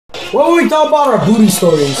What were we talking about? Our booty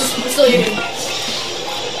stories. So you.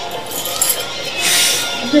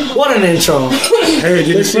 What an intro. Hey, did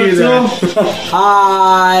you see that?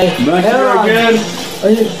 Hi. Back here again.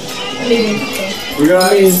 We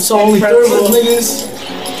got It's only Pretzels.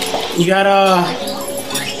 niggas. You got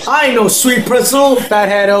I ain't no sweet pretzel.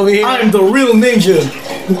 fathead over here. I'm the real ninja.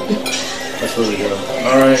 That's where we go.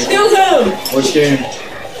 Alright. Kill him. Which game?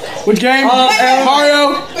 Which game?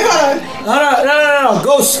 Mario. Wait, hold on. No.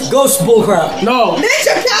 Ghost bullcrap. No.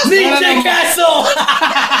 Ninja Castle. Ninja Castle.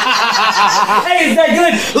 Hey, is that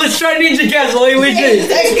good? Let's try Ninja Castle. Hey, legit.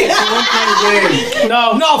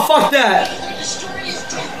 No. No, fuck that.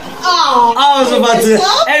 Oh. I was about to.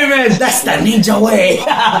 Hey man, that's the ninja way.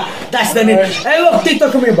 That's the ninja. Hey, look,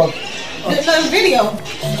 Tito, come here, bro. The video.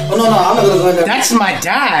 Oh no, I'm not gonna go there. That's my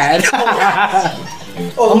dad.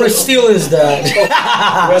 I'm gonna steal his dad.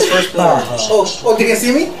 Best first player. Oh, did you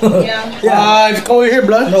see me? Yeah. Go over here,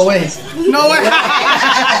 blood. No way. No way.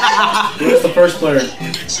 Who's the first player?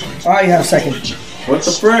 Alright, you have a second. What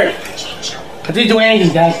the frick? I did do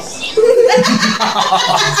anything, Dad.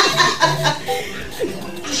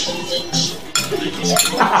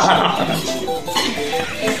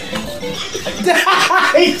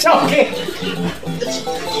 He's joking.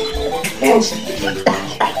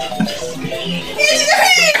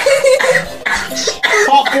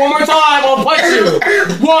 Talk one more time, I'll punch you.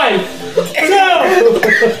 1, 2.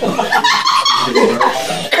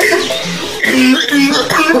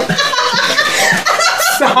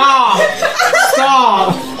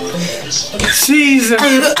 Stop. Jesus. Let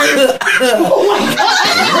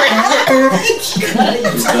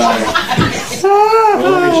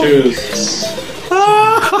me choose.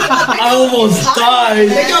 I almost died.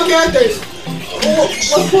 Pick your characters.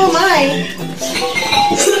 What's for mine?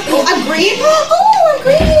 Oh, I'm green. Oh, I'm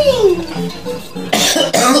green.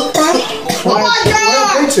 Oh my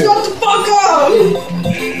god! Shut the fuck up!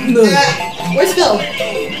 Where's Phil?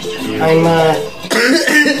 I'm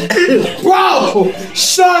Bro!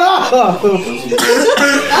 Shut up!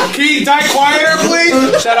 Can you die quieter,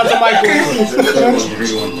 please? Shout out to Michael.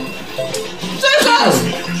 Shut up!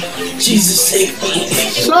 Jesus sake me.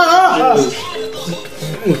 Shut up!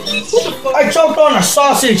 I choked on a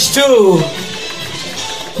sausage too.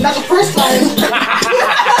 Not the first time.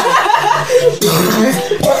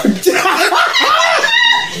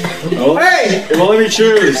 Oh, Hey! it won't let me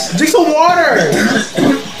choose. Drink some water!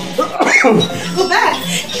 Go back.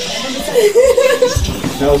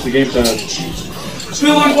 That was the game pad.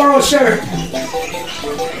 Spill on borrow shirt.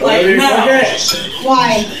 Like now. Okay.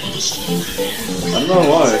 Why? I don't know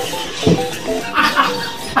why.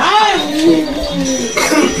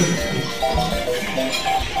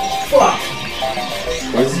 Fuck.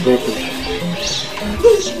 Why is this broken?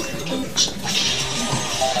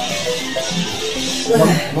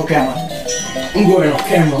 No camera. I'm going on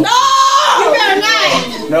camera. No! You better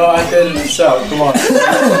not. No, I didn't. It's out. Come on.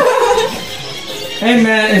 Hey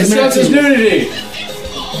man, it's Discuss his nudity.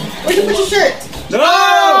 Where'd you put your shirt? No!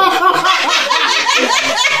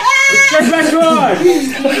 Check back on.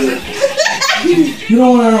 You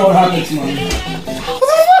don't want to know what happened to mine.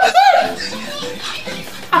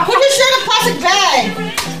 Put your shirt in a plastic bag.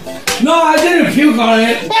 No, I didn't puke on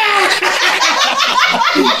it.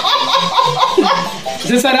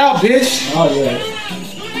 Is that out, bitch? Oh yeah.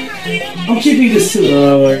 I'm keeping this too.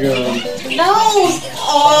 Oh my god. No.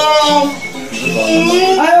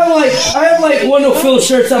 I have like one of Phil's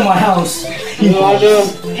shirts at my house. No, I do.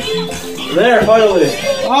 There, finally.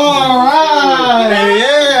 Alright,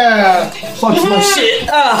 yeah! Fuck my shit.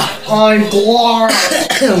 I'm glad.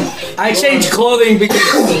 I changed clothing because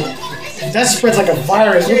That spreads like a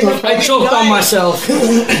virus. What the I choked on myself.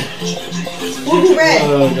 Who's red?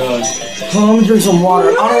 Oh god. Let me drink some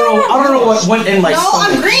water. I don't know what went in my No,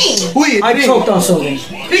 I'm stomach. green. Wait, I choked on something.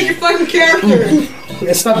 Pick your fucking character.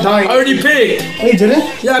 It's not dying. I already picked. Hey, did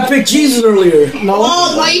it? Yeah, I picked Jesus earlier. No.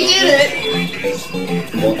 Oh, why you did it?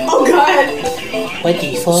 Oh god. What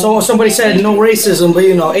the fuck? So somebody said no racism, but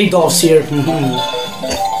you know, Adolf's here.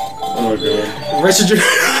 Oh god. Racism.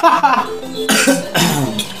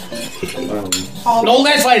 No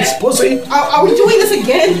landslides, pussy. Are we doing this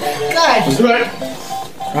again? God. Let's do it.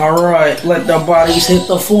 All right, let the bodies hit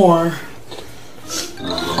the floor.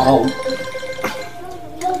 Oh.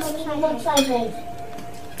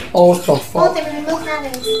 Oh, what the fuck?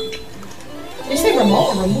 They say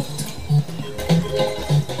remote or remote?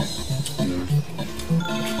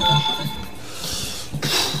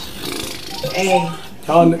 Hey,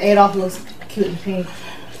 Adolf looks cute in pink.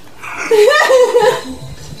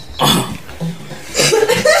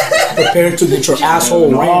 Prepare to get your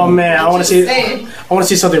asshole Oh rammed. man, I want to see. Hey. I want to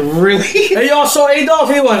see something really. Hey, y'all saw Adolf?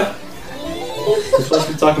 He went. We're supposed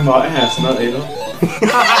to be talking about ass, not Adolf. Oh,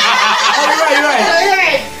 you're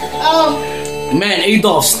right. Man,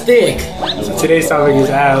 Adolf's thick. So today's topic is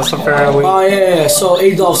ass, apparently. Oh, yeah. So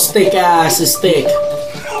Adolf's thick ass is thick.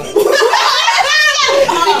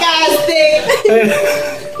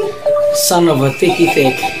 Son of a thicky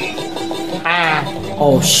thick.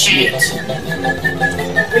 Oh, shit.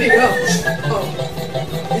 Where'd he go? Oh.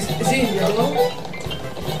 Is he yellow?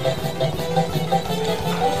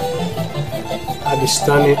 I be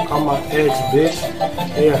stunning on my ex, bitch.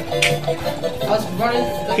 Yeah. I was running.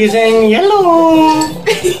 He's in yellow.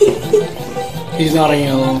 He's not in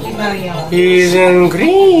yellow. He's not yellow. He's in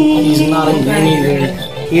green. He's not in green either.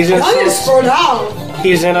 He's in. I'm gonna scroll down.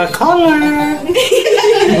 He's in a color. That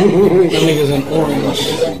nigga's in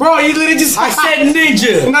orange. Bro, you literally just. I said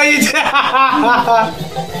ninja. No, you did.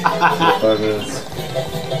 5 minutes.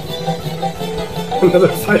 Another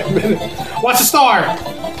 5 minutes. Watch the star.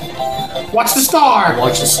 Watch the star.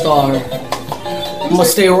 Watch the star. I'm gonna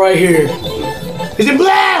stay right here. Is it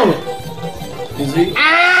blue? Is he?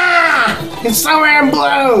 Ah! It's somewhere in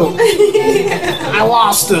blue. I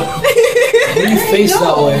lost him. Why do you face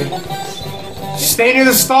that way? Stay near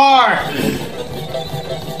the star.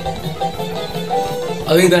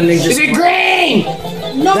 I think that ninja. Is it green?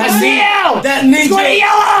 No, That ninja. That It's going to ninja.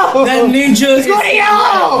 yellow. That ninja. It's going to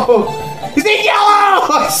yellow. He's in yellow.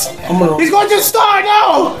 I'm gonna. He's going to the star.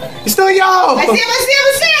 No. He's still yellow. I see him.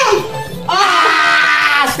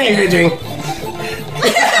 Ah! Stay here, Jing.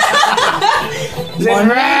 Is it My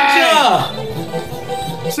red?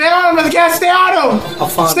 ninja. Stay on him, Mother Cat. Stay on him. I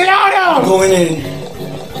found. Stay on him. Going in.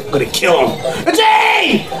 I'm gonna kill him.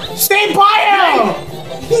 Jay! Stay by him!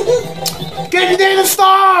 Get near the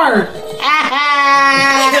star!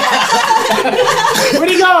 Where'd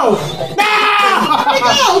he go? No!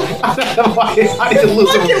 I need to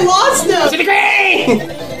lose him. Fucking lost him. To the green!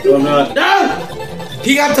 No, I'm not. No!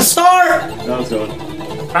 He got the star! No, it's going.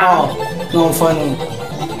 Oh. No, I'm finding him.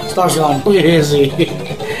 Star's gone. Where is he?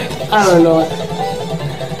 I don't know.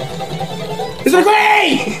 It's the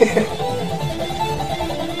green!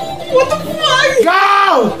 What the fuck? Go!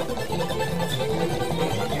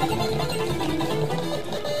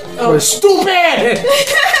 We're stupid!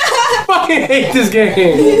 Fucking hate this game.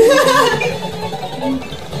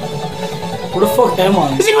 Where the fuck am I?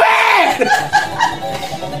 Is he red?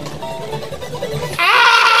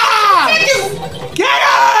 Ah! Get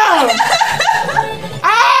him!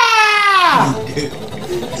 Ah!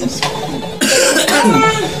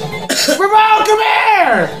 Ramon, come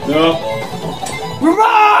here! No.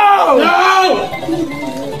 Ramon! No!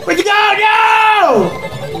 Where'd you go? No!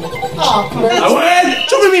 Oh, I win!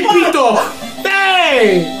 Chupa mi pito! Hey!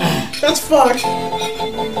 That's fucked. I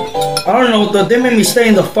don't know. They made me stay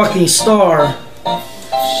in the fucking star.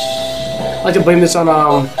 I like to blame this on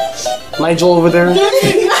Nigel over there.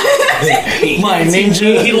 My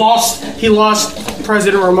ninja. He lost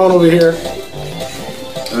President Ramon over here.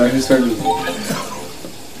 Alright, who's turn is it?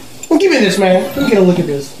 Well, give me this, man. Let me get a look at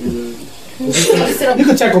this. You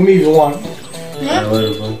can tackle me if you want. Alright,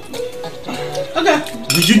 later, bud. okay.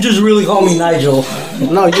 Did you just really call me Nigel?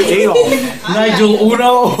 No, you Adolf. Nigel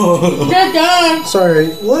Uno? They're done. Sorry,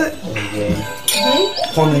 what?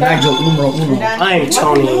 Call me Nigel Uno. I am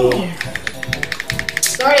Tony.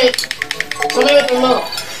 Start it. Tell me what the remote.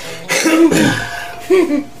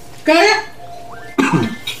 Got it?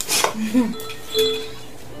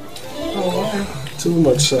 Too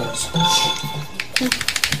much sex.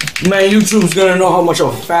 Man, YouTube's gonna know how much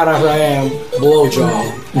of a fat ass I am.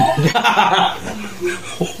 Blowjob.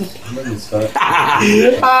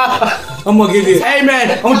 I'm gonna give you. Hey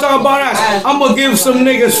man, I'm talking about ass. I'm gonna give some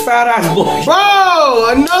niggas fat ass blowjobs. Bro,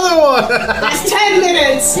 another one. That's 10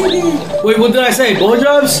 minutes. Wait, what did I say?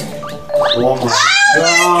 Blowjobs? Oh my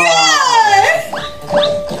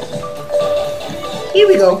Here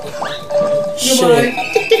we go. Shit.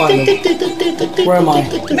 Find them. Where am I?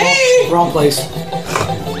 Me. Wrong place.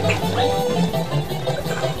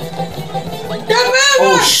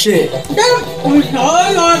 Oh shit.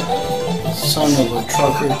 Hold on. Son of a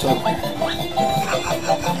trucker.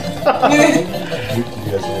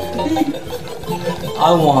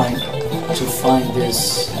 I want to find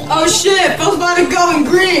this. Oh shit, Phil's about to go in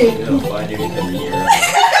green. You don't find anything every year.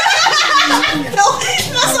 No,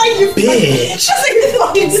 that's like you. Bitch. That's like you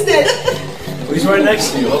fucking stick. Well, he's right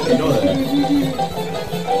next to you. I hope you know that.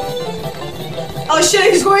 Oh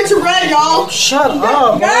shit, he's going to red, y'all. Shut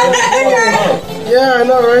up. Got it. Yeah, I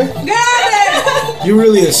know, right? Got it. You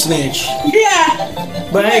really a snitch. Yeah.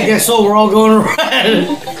 But hey, guess what? We're all going red.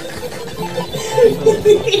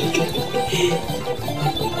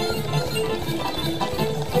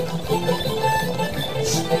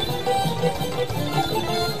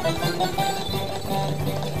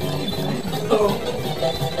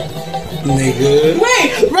 Nigga.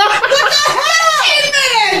 Wait! What the hell? 10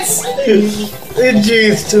 minutes! It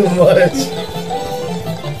G's too much.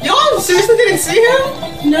 Y'all seriously didn't see him?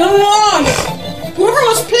 No. Whoever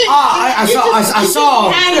was picked. I saw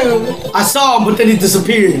him. Adam. I saw him, but then he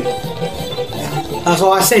disappeared. That's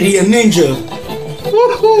why I said he a ninja.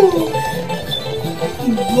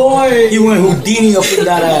 Boy. He went Houdini up in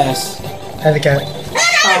that ass. And the cat.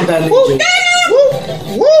 Found that ninja.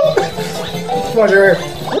 Come on, Jerry.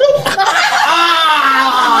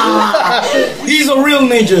 He's a real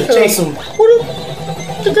ninja. Chase him.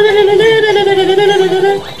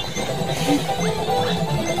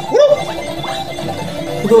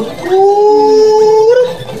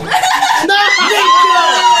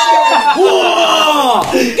 Whoa!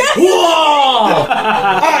 Whoa!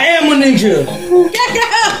 I am a ninja.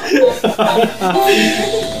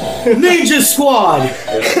 Ninja squad.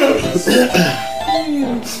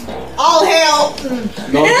 All hail.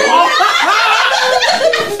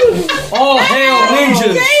 All hail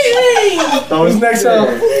ninjas. That was Next up.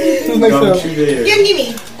 Who's next Don't up? you dare. Give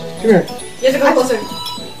me. Come here. You have to go closer.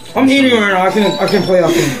 I'm eating right now. I can play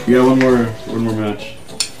off him. You got one more match.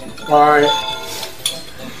 Alright.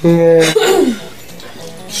 Yeah.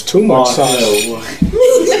 It's too much sauce.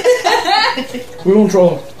 We don't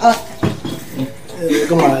troll.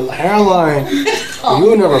 Look at my hairline.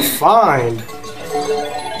 You'll never find.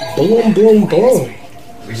 Boom, boom, boom.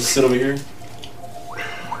 We just sit over here.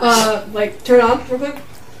 Like, turn it on real quick.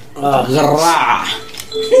 Grah.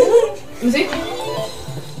 Let me see.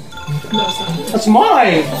 No, it's not. That's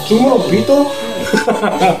mine. Sumo Pito.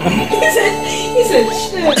 He said,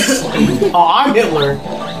 shit. Oh, I'm Hitler.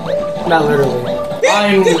 Not literally.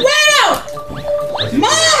 I'm Get right out!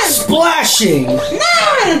 Mine! splashing. Mine!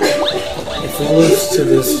 If we lose to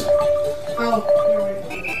this, Oh,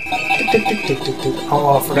 Tick, tick, tick, tick, tick. Oh,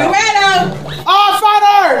 I get forgot. right out! Oh,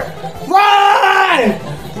 father!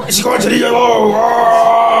 Run! She's going to the yellow.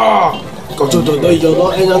 Go to the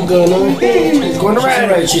yellow and I'm gonna. She's going to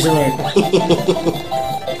red. she's in red.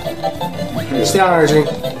 Stay on her, G.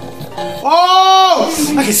 Oh!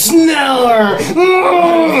 I can smell her!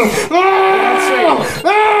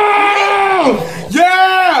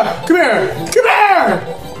 Yeah! Come here! Come here!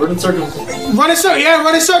 We're in circles. Run in circles, yeah,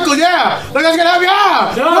 run in circles, yeah! Look, that's gonna help you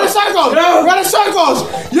out! No. Run in circles! No. Run in circles!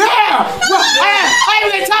 Yeah! I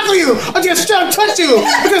ain't gonna tackle you! I'm just gonna straight up touch you!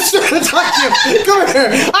 I'm gonna straight up touch you! Come here!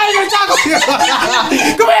 I ain't gonna tackle you!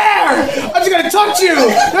 Come here! I'm just gonna touch you!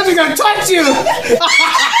 I'm just gonna touch you!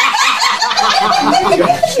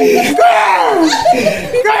 Come here!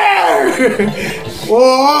 Come here!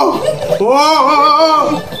 Whoa!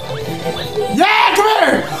 Whoa! Yeah, come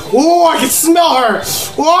here! Oh, I can smell her!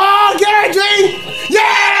 Whoa, get her, Jane!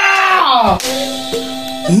 Yeah!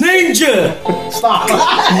 Ninja. Stop!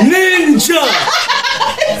 Ninja.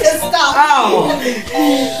 Just stop. Ow.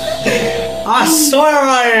 I swear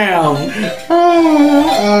I am.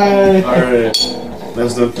 Alright.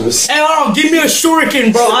 That's done for this. Hey, Arnold, give me a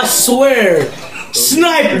shuriken, bro. I swear.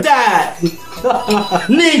 Snipe that.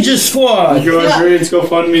 Ninja squad. You want Dre's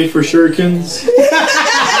GoFundMe for shurikens?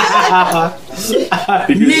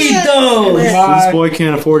 Need those. This boy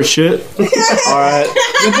can't afford shit. Alright.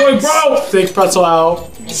 Good boy, bro! Thanks, Pretzel out.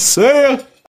 See ya.